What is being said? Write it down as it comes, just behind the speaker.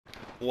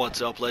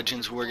What's up,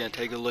 Legends? We're going to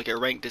take a look at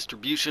rank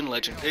distribution,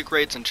 legend pick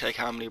rates, and check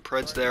how many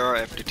Preds there are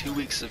after 2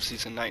 weeks of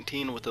Season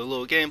 19 with a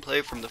little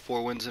gameplay from the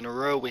 4 wins in a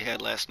row we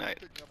had last night.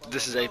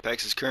 This is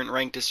Apex's current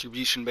rank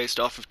distribution based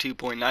off of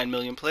 2.9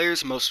 million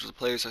players. Most of the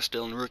players are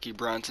still in Rookie,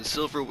 Bronze, and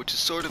Silver, which is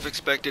sort of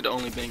expected,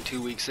 only being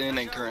 2 weeks in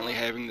and currently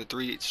having the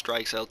 3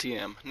 strikes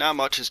LTM. Not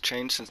much has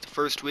changed since the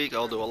first week,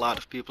 although a lot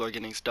of people are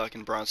getting stuck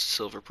in Bronze to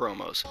Silver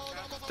promos.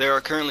 There are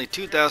currently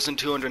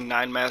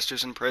 2,209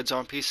 Masters and Preds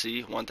on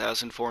PC,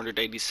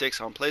 1,486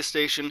 on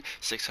PlayStation,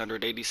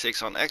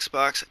 686 on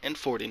Xbox, and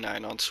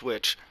 49 on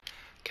Switch.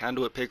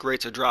 Conduit pick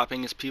rates are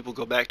dropping as people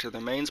go back to their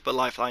mains, but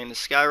Lifeline has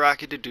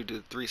skyrocketed due to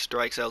the 3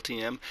 strikes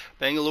LTM.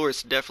 Bangalore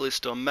is definitely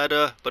still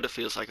meta, but it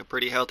feels like a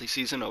pretty healthy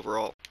season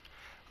overall.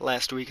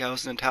 Last week I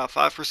was in the top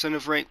 5%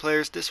 of ranked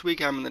players. This week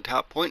I'm in the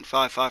top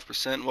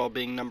 0.55% while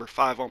being number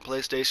 5 on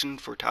PlayStation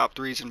for top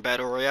 3s in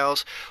Battle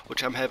Royales,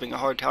 which I'm having a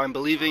hard time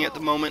believing at the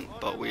moment,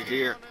 but we're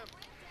here.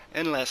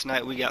 And last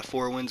night we got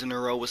 4 wins in a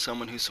row with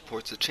someone who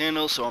supports the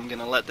channel, so I'm going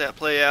to let that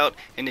play out.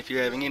 And if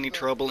you're having any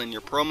trouble in your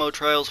promo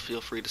trials,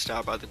 feel free to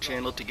stop by the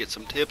channel to get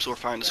some tips or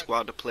find a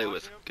squad to play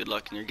with. Good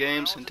luck in your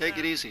games, and take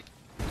it easy.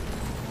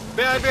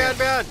 Bad.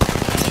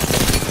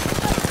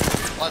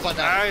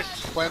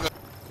 Nice.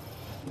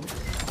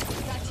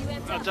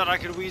 I thought I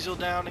could weasel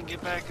down and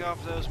get back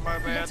off those, my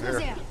bad. Here.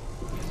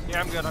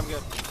 Yeah, I'm good. I'm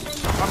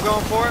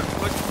going for it.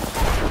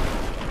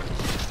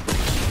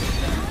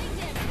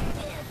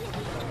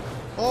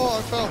 Oh,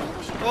 I fell.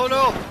 Oh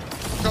no!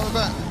 I'm coming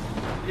back.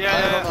 Yeah. I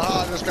don't know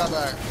how I just got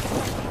back.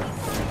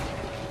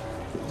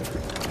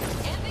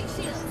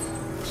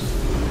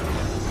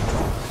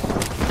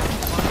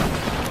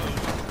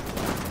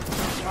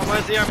 I'm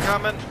with you, I'm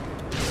coming.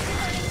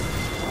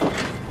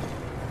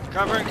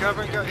 Covering.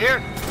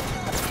 Here!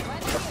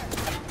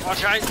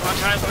 Watch height.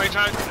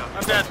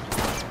 I'm dead.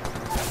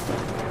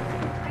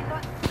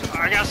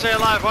 I gotta stay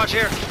alive, watch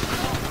here.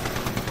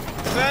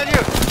 Behind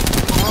you!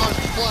 Mirage,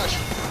 flash.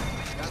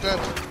 He's dead.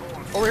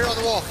 Over here on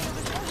the wall.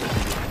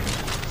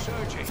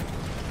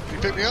 You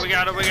pick me up? We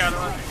got it. Oh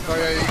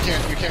yeah,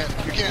 you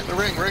can't. The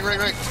ring.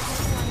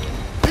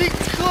 He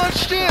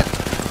clutched it!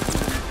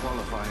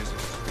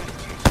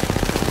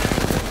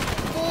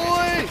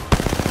 Boy!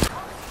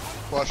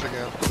 Flash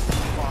again.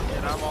 Fuck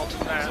it, I'm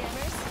ulting that.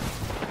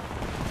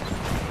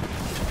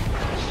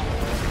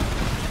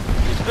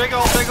 He's big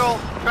ol'.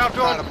 Dropped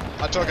Got one. him.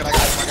 I took it, I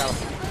got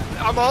him.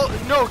 I'm all,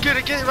 no, get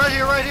it, right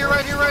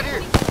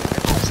here.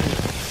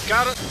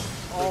 Got it.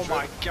 Oh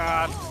my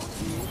god.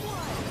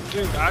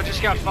 Dude, I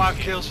just got 5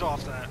 kills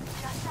off that.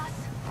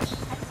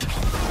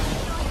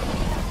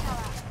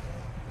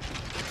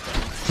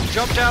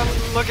 Jump down,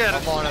 look at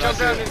it. On it, Jump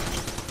down. On me.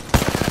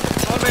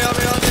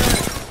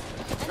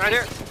 Right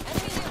here.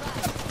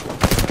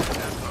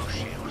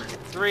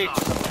 3.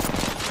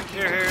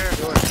 Here.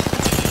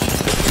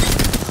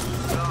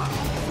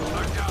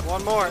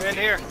 One more, in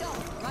here.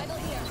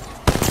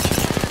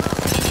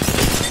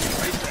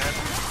 He's dead.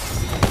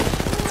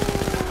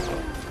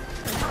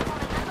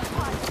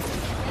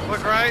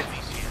 Look right.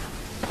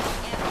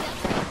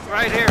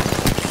 Right here.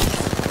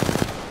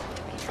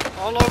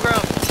 On low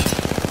ground.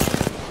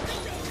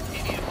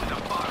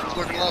 He's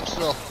looking left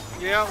still.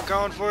 Yeah, I'm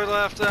going for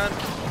left then.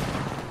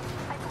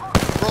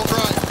 Roll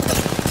right.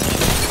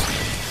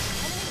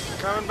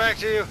 Coming back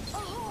to you.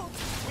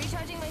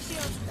 Recharging my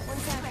shields. One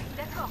sec.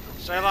 Let's go.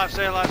 Stay alive.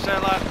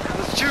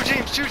 There's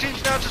 2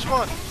 teams, not just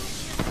one.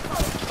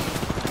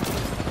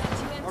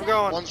 I'm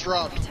going. One's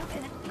dropped.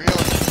 We're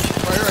healing.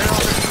 Right here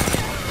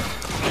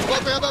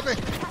on me.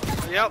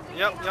 Yep.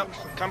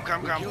 Come.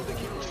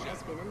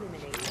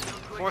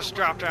 Force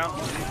drop down.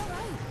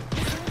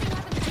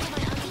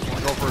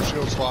 Go for a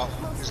shield swap.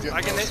 He's getting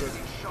I can hit. busted.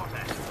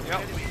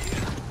 Yep.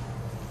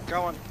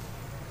 Going.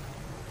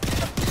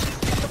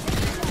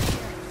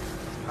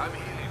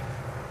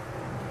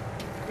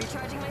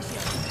 Recharging my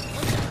shield.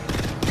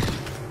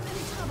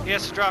 He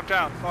has to drop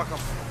down. Fuck him.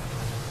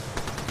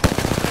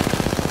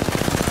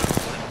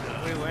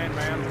 We win,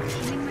 man.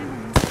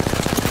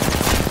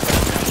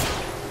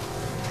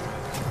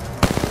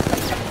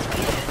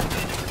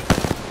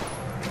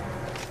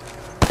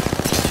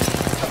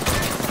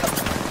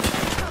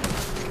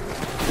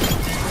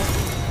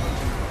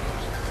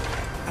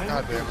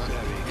 God damn it.